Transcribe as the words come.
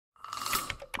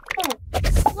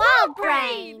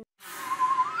WildBrain!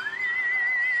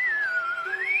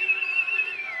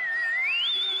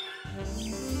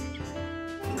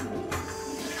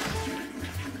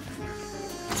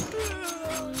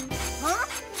 Huh?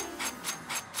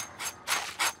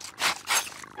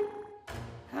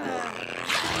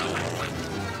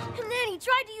 And then he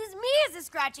tried to use me as a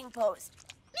scratching post.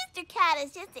 Mr. Cat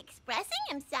is just expressing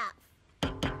himself.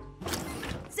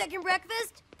 Second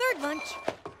breakfast, third lunch.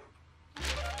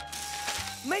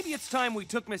 Maybe it's time we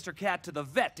took Mr. Cat to the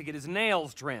vet to get his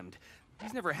nails trimmed.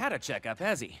 He's never had a checkup,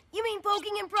 has he? You mean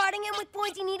poking and prodding him with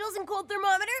pointy needles and cold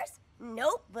thermometers?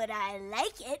 Nope, but I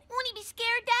like it. Won't he be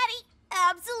scared, Daddy?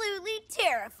 Absolutely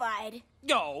terrified.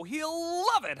 Oh, he'll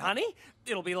love it, honey.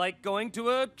 It'll be like going to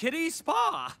a kiddie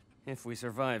spa. If we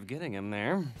survive getting him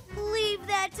there. Leave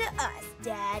that to us,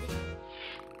 Dad.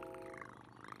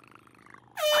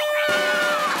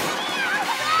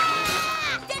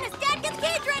 Dennis, Dad, get the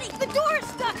cage ready! The door's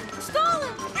stuck! Stall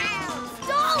him!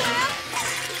 Stall him!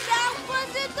 That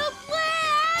wasn't the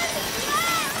plan!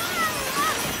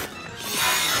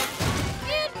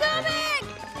 Incoming!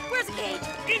 Where's the cage?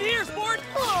 In here, sport!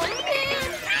 Oh,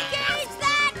 man! Cage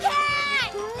that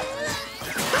cat!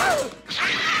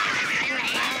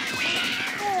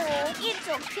 Oh, it's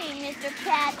okay, Mr.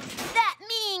 Cat. That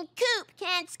mean Coop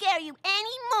can't scare you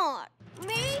anymore.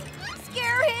 Me?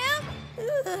 Scare him?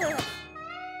 Ugh.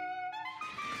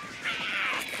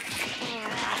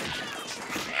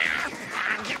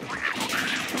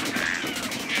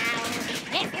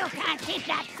 If you can't keep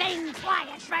that thing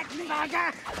quiet,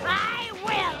 Burtonburger, I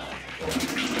will!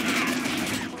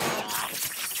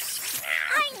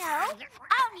 I know.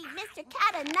 I'll read Mr.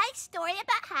 Cat a nice story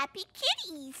about happy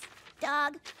kitties.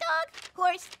 Dog,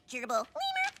 horse, gerbil,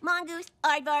 lemur, mongoose,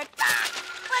 aardvark.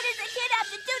 What does a kid have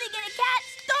to do to get a cat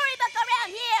storybook around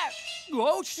here?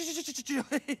 Whoa,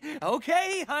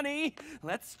 okay, honey.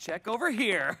 Let's check over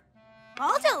here.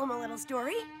 I'll tell him a little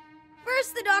story.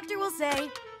 First, the doctor will say,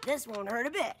 this won't hurt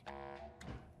a bit.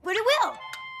 But it will.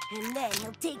 And then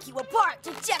he'll take you apart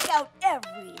to check out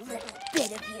every little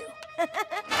bit of you.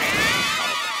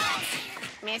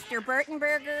 Mr.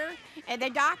 Burtonburger, the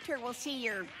doctor will see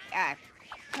your, cat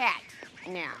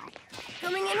now.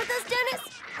 Coming in with us, Dennis?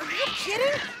 Are you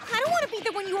kidding? I don't want to be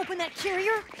the one you open that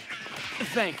carrier.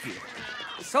 Thank you.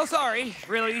 So sorry.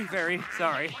 Really, very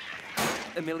sorry.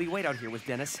 Millie, wait out here with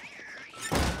Dennis.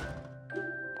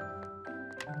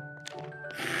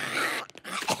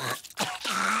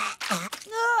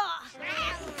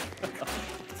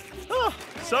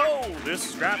 So, this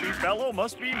scrappy fellow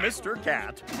must be Mr.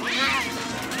 Cat.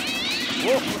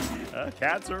 Whoa,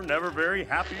 cats are never very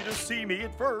happy to see me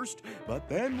at first, but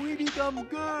then we become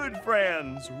good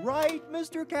friends. Right,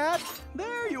 Mr. Cat?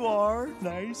 There you are,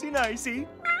 nicey.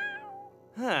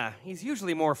 Huh, he's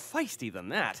usually more feisty than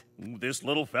that. This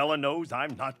little fella knows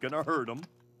I'm not gonna hurt him.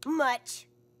 Much.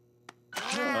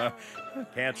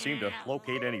 Can't seem to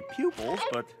locate any pupils,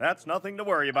 but that's nothing to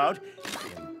worry about.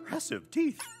 Impressive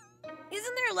teeth.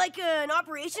 Isn't there like an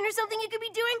operation or something you could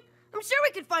be doing? I'm sure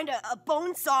we could find a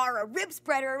bone saw or a rib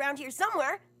spreader around here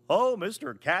somewhere. Oh,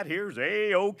 Mr. Cat here's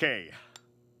A-okay.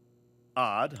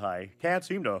 Odd, I can't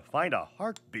seem to find a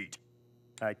heartbeat.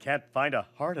 I can't find a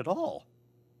heart at all.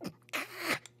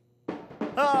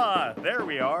 Ah, there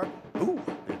we are. Ooh,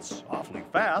 it's awfully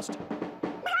fast.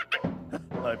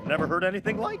 I've never heard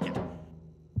anything like it.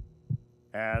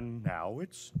 And now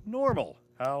it's normal.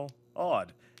 How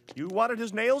odd. You wanted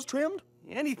his nails trimmed?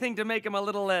 Anything to make him a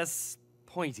little less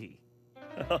pointy.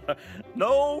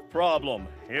 No problem.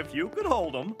 If you could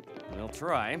hold him. We'll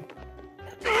try.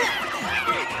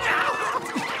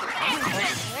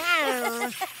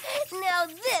 Now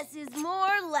this is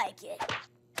more like it.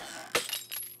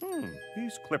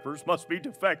 These clippers must be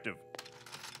defective.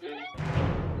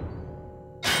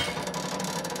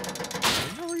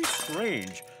 Very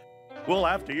strange. We'll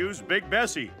have to use Big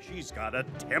Bessie. She's got a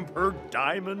tempered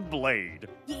diamond blade.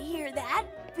 You hear that?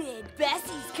 Big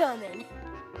Bessie's coming.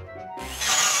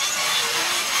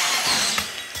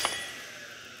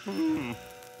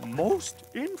 Most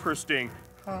interesting.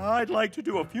 I'd like to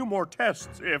do a few more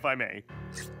tests, if I may.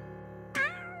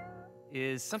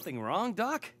 Is something wrong,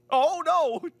 Doc? Oh,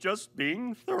 no, just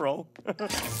being thorough.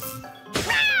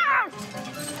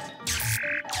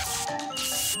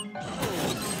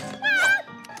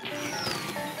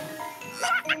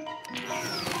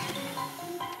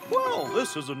 Well,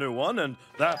 this is a new one, and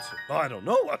that's... I don't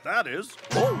know what that is.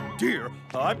 Oh, dear.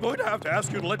 I'm going to have to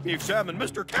ask you to let me examine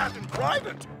Mr. Cat in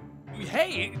private.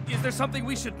 Hey, is there something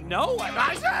we should know?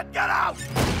 I said get out!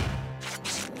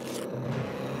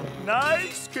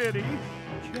 Nice, kitty.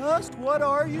 Just what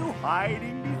are you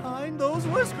hiding behind those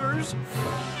whiskers?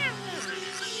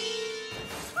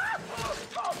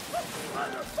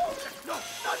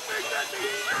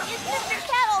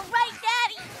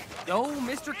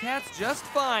 Mr. Cat's just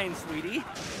fine, sweetie.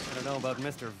 I don't know about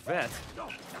Mr. Vet.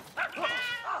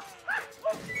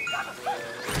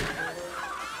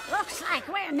 Looks like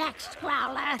we're next,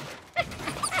 Growler.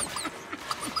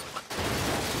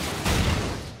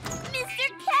 Mr.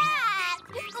 Cat!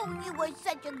 Oh, you are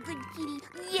such a good kitty.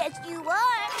 Yes, you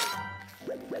are.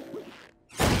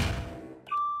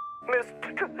 Miss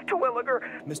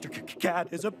Twilliger, Mr. Cat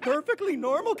is a perfectly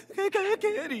normal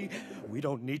kitty. We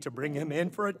don't need to bring him in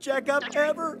for a checkup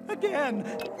ever again.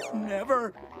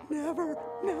 Never, never,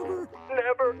 never,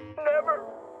 never, never,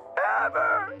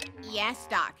 ever. Yes,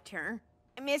 Doctor.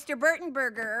 Mr.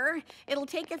 Burtonburger, it'll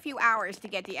take a few hours to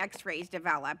get the x-rays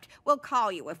developed. We'll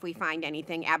call you if we find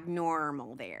anything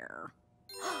abnormal there.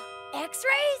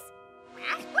 X-rays?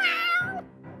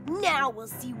 Now we'll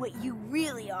see what you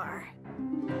really are.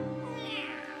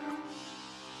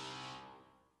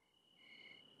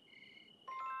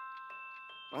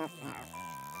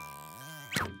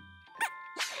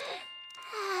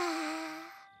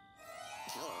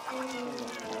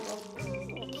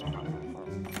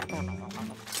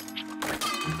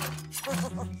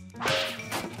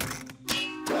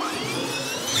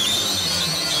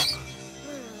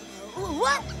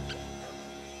 What?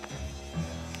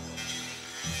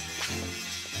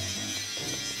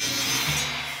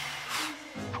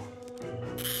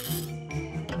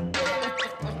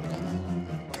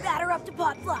 Batter up to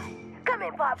Potfly. Come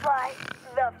in, Potfly.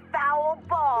 The foul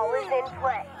ball is in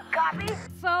play. Copy?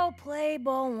 Foul play,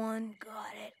 ball one.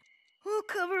 Got it. We'll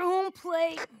cover home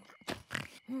plate.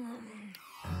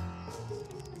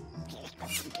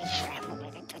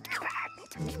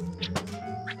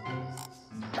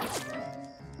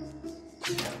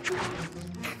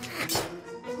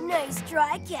 Nice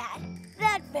try, Cat.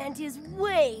 That vent is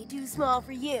way too small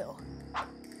for you.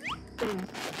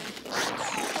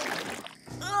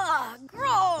 Ugh,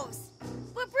 gross!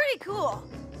 But pretty cool.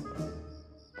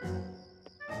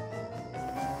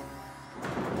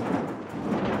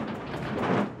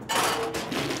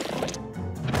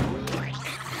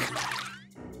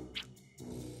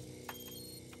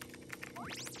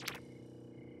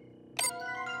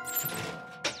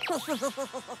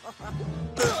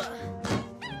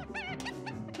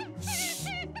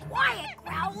 Quiet,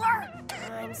 Growler.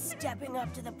 I'm stepping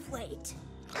up to the plate.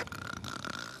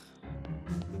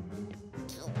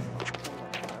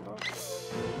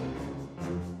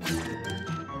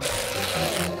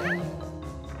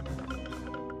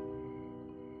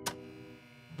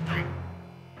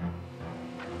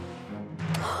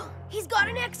 He's got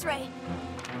an X-ray.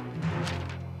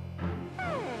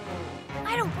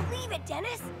 I don't believe it,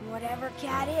 Dennis. Whatever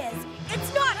Cat is,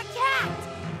 it's not a cat.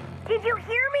 Did you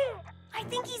hear me? I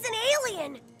think he's an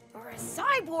alien. Or a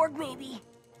cyborg, maybe.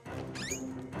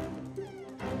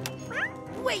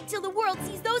 Wait till the world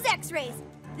sees those X-rays.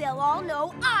 They'll all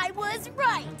know I was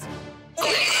right.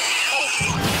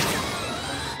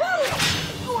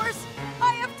 Of course,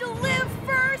 I have to live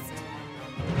first.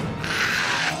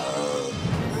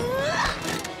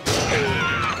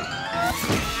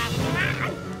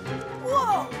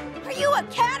 Whoa! Are you a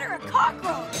cat or a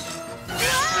cockroach?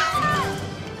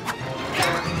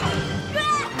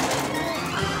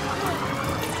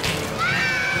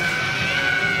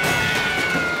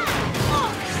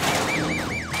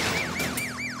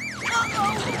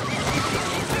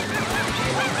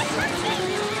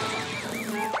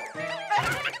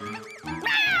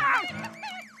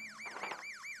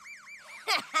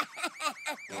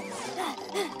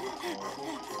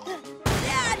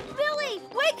 Dad! Millie!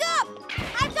 Wake up!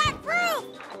 I've got proof!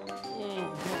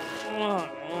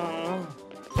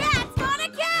 Cat's not a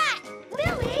cat!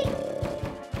 Millie!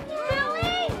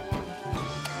 Millie!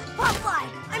 Potfly!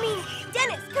 I mean,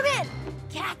 Dennis, come in!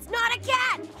 Cat's not a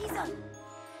cat! He's a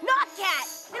not cat!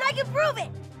 And I can prove it!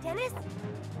 Dennis,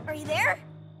 are you there?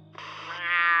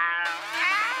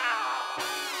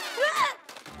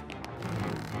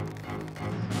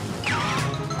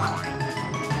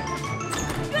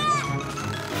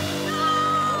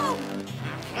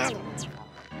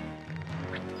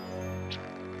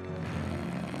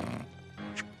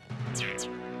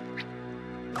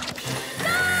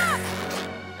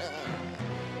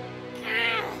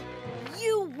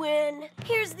 You win.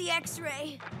 Here's the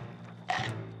X-ray.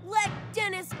 Let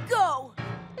Dennis go.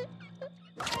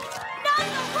 Not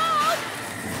the road!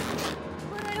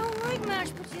 But I don't like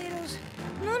mashed potatoes.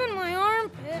 Not in my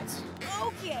armpits.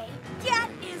 Okay, Cat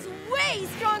is way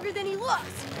stronger than he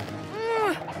looks.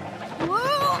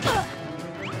 Whoa!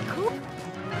 Coop,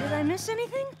 did I miss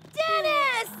anything?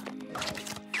 Dennis!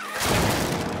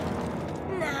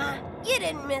 Nah, you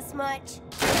didn't miss much.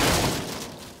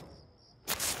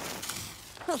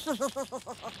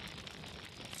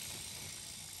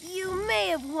 You may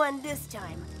have won this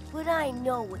time, but I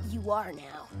know what you are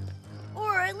now.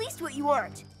 Or at least what you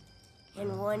aren't.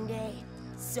 And one day,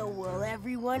 so will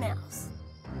everyone else.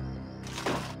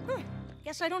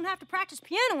 Guess I don't have to practice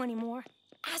piano anymore.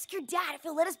 Ask your dad if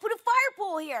he'll let us put a fire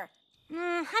pole here.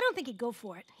 I don't think he'd go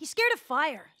for it. He's scared of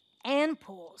fire and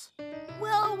poles.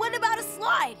 Well, what about a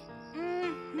slide?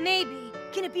 Maybe.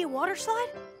 Can it be a water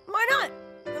slide? Why not?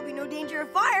 There'll be no danger of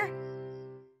fire.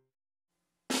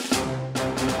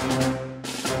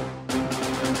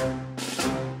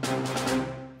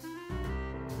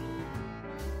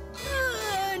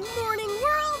 Good morning,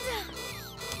 world!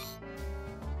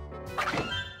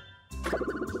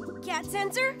 Cat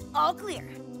sensor, all clear.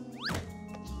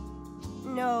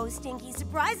 No stinky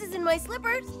surprises in my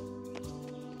slippers.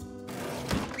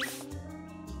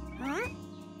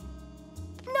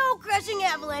 No crushing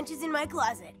avalanches in my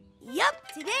closet.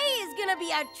 Yup, today is gonna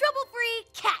be a trouble-free,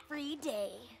 cat-free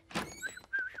day.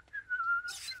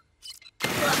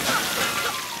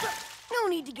 No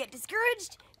need to get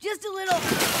discouraged. Just a little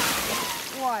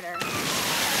water.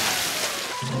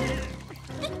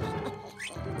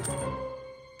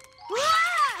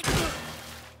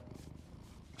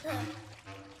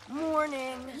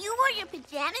 Morning. You wore your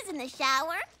pajamas in the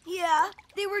shower? Yeah,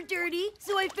 they were dirty,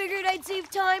 so I figured I'd save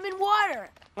time and water.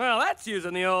 Well, that's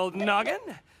using the old noggin.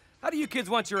 How do you kids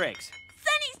want your eggs?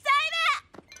 Sunny side up!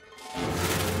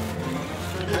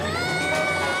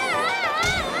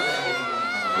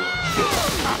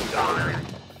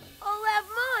 I'll have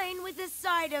mine with a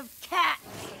side of cat.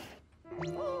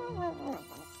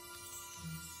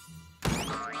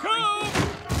 Coop!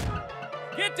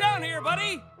 Get down here,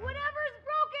 buddy! Whatever's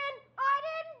broken, I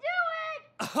didn't do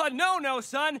it! No,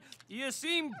 son. You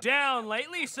seem down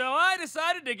lately, so I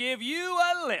decided to give you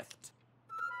a lift.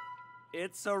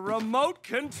 It's a remote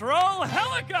control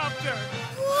helicopter!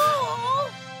 Whoa!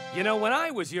 You know, when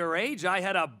I was your age, I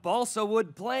had a balsa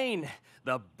wood plane,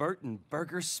 the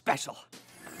Burtonburger Special.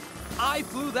 I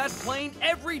flew that plane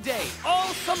every day, all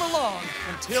summer long,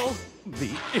 until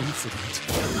the incident.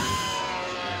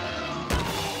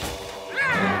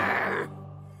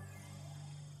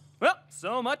 Well,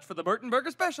 so much for the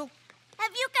Burtonburger Special.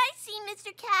 Have you guys seen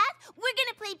Mr. Cat? We're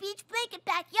gonna play beach blanket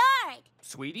backyard.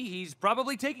 Sweetie, he's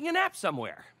probably taking a nap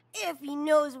somewhere. If he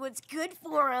knows what's good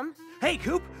for him. Hey,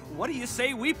 Coop, what do you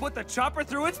say we put the chopper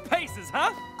through its paces,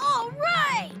 huh? All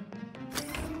right!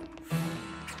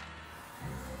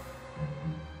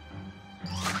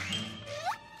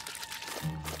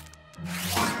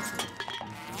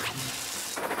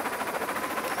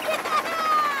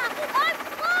 I'm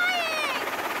flying!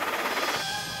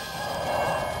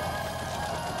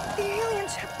 The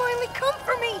aliens have finally come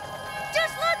for me!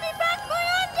 Just let me back my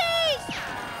undies!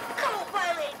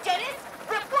 Co-pilot Dennis,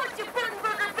 report to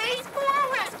Burtonburger Base for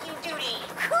rescue duty.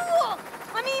 Cool!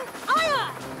 I mean,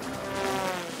 Aya!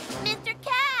 Mr.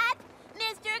 Cat!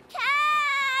 Mr.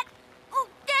 Cat! Oh,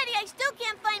 Daddy, I still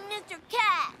can't find Mr.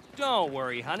 Cat. Don't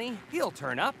worry, honey. He'll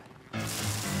turn up.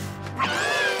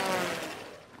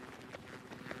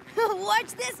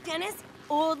 Watch this, Dennis.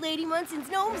 Old Lady Munson's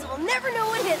gnomes will never know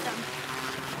what hit them.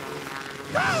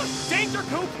 Danger,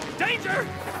 Coop! Danger!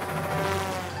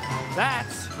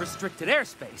 That's restricted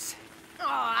airspace.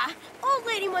 Aw, Old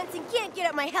Lady Munson can't get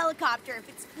up my helicopter if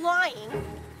it's flying.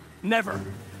 Never,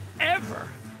 ever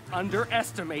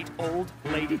underestimate Old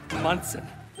Lady Munson.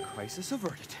 Crisis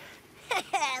averted.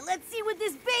 Let's see what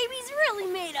this baby's really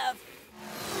made of.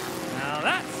 Now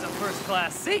that's a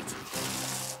first-class seat.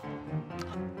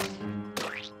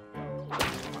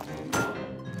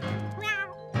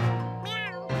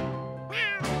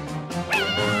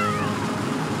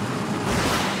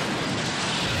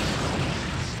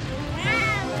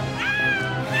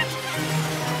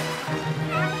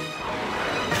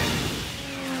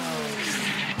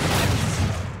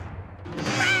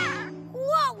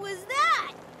 What was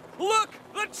that? Look,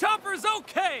 the chopper's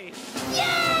okay.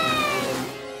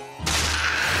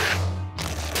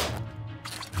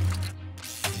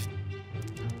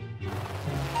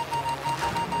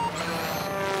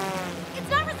 It's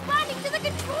not responding to the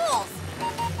controls.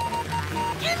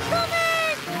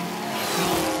 Incoming!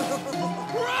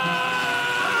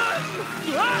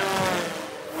 Run!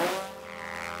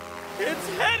 It's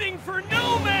heading for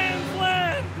no man's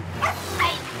land.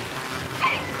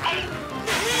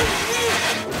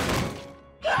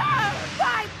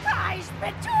 My prize,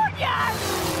 petunias!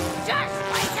 Just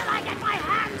wait till I get my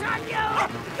hands on you,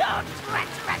 you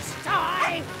treacherous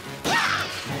toy!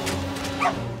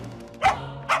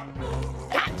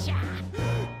 Gotcha!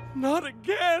 Not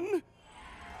again.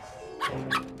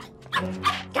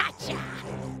 Gotcha!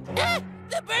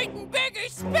 The Burtonburger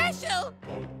Special!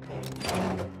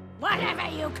 Whatever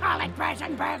you call it,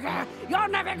 Burtonburger, you're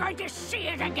never going to see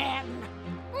it again.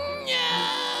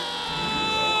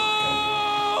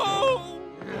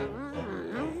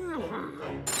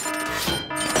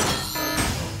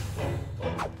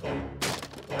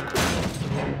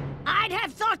 I'd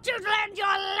have thought you'd learned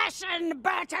your lesson,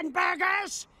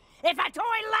 Burtonburgers. If a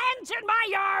toy lands in my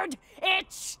yard,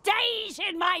 it stays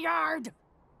in my yard.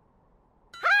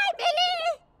 Hi,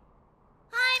 Millie!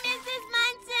 Hi, Mrs.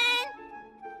 Munson!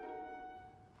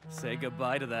 Say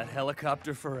goodbye to that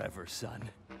helicopter forever, son.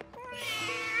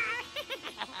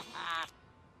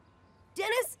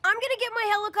 Dennis, I'm gonna get my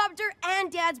helicopter and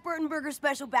Dad's Burtonburger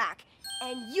special back.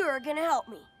 And you're gonna help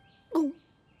me. Ooh.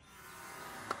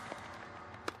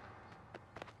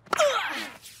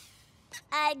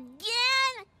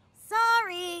 Again?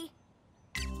 Sorry.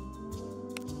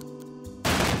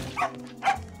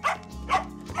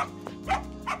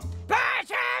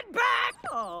 Burtonburger!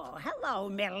 Oh, hello,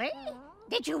 Millie.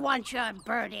 Did you want your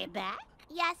birdie back?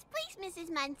 Yes, please, Mrs.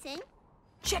 Munson.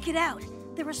 Check it out.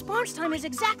 The response time is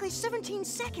exactly 17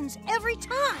 seconds every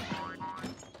time.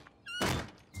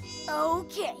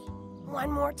 Okay,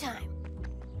 one more time.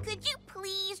 Could you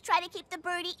please try to keep the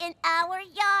birdie in our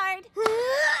yard?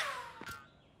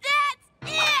 That's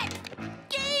it!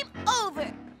 Game over!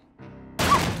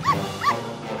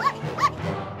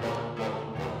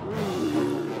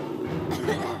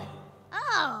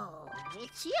 Oh,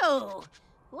 it's you.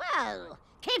 Well,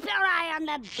 keep your eye on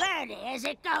the birdie as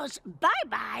it goes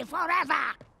bye-bye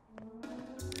forever.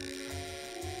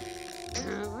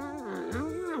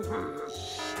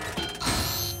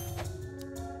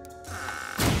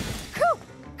 Coop!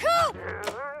 Coop!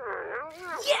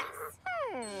 Yes!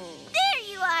 There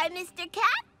you are, Mr.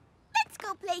 Cat. Let's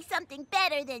go play something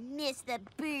better than Miss the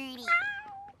Birdie.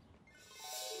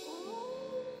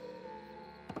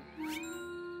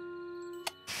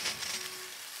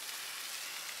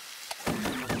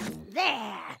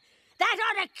 There. That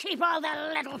ought to keep all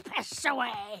the little pests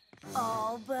away.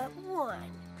 All but one.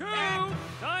 Coop!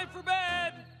 Time for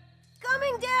bed!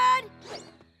 Coming, Dad!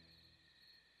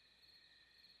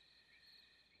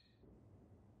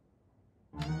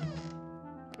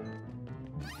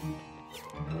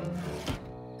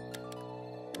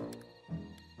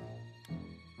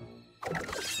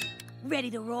 Ready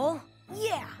to roll?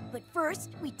 Yeah, but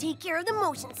first, we take care of the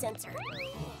motion sensor.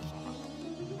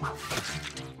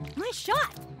 Nice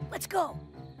shot! Let's go!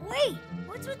 Wait,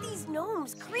 what's with these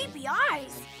gnomes' creepy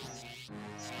eyes?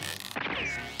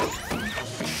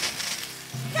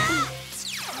 Ah!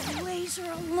 A laser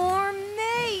alarm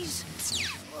maze!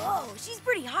 Whoa, she's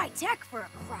pretty high-tech for a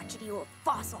crotchety old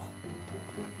fossil.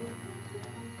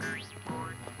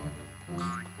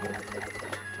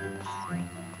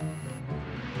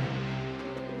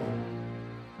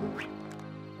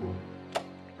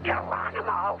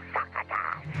 Geronimo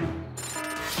Succotash.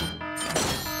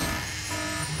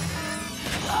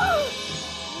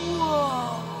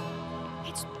 Whoa!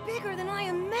 It's bigger than I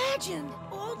imagined.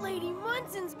 Old Lady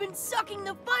Munson's been sucking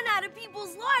the fun out of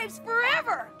people's lives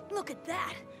forever. Look at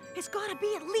that. It's gotta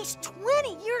be at least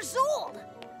 20 years old.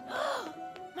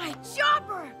 My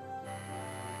chopper!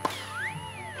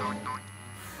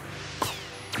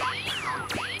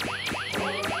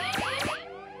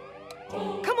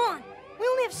 Come on! We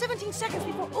only have 17 seconds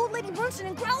before Old Lady Munson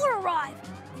and Growler arrive.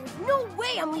 There's no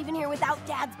way I'm leaving here without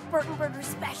Dad's Burtonburger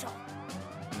special.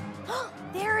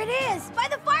 There it is, by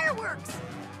the fireworks.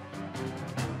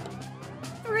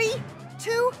 3,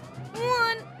 2,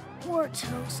 1. We're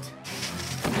toast.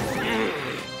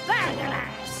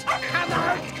 Burglars! Come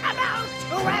out,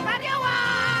 whoever you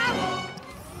are!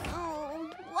 Oh,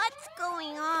 what's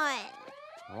going on?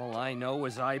 All I know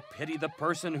is I pity the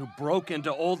person who broke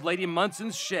into Old Lady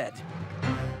Munson's shed.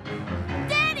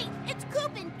 Daddy, it's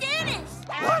Coop and Dennis!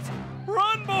 What?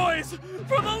 Run, boys!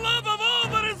 For the love of all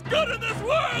that is good in this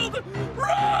world!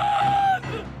 Run!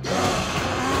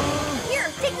 Here,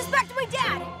 take this back to my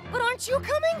dad. But aren't you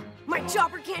coming? My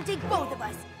chopper can't take both of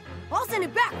us. I'll send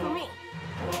it back for me.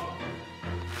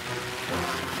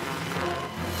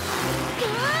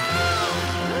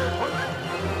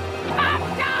 Come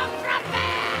down from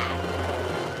there!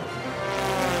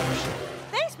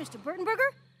 Thanks, Mr.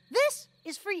 Burtonburger. This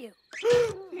is for you.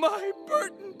 My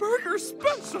Burtonburger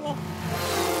special!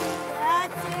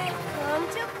 That's it. Come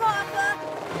to Papa.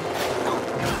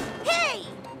 Hey!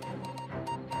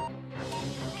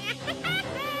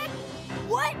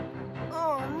 What?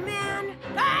 Oh, man.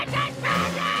 Ah!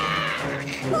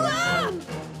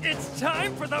 It's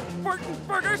time for the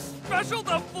Burtonburger special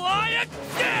to fly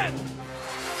again!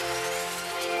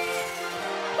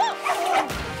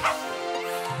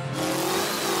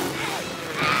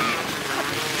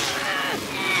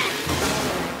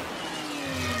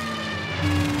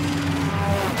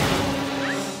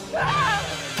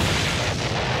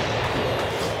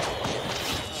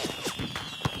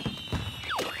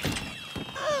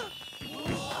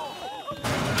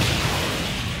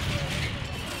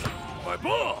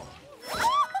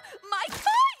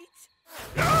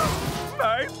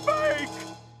 my bike!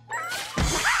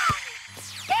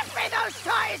 Give me those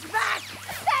toys back!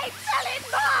 They fell in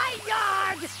my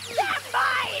yard! They're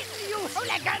mine, you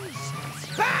hooligans!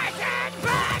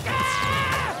 Burtonburger!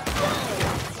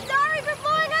 Sorry for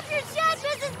blowing up your shed,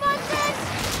 Mrs. Munson!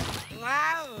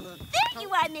 There you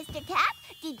are, Mr. Cat.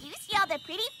 Did you see all the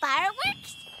pretty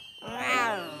fireworks?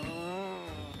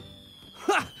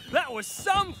 Ha! That was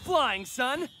some flying,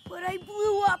 son! But I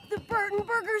blew up the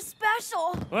Burtonburger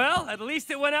special. Well, at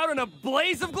least it went out in a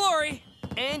blaze of glory.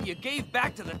 And you gave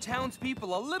back to the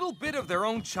townspeople a little bit of their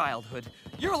own childhood.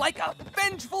 You're like a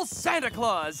vengeful Santa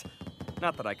Claus.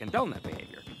 Not that I condone that behavior.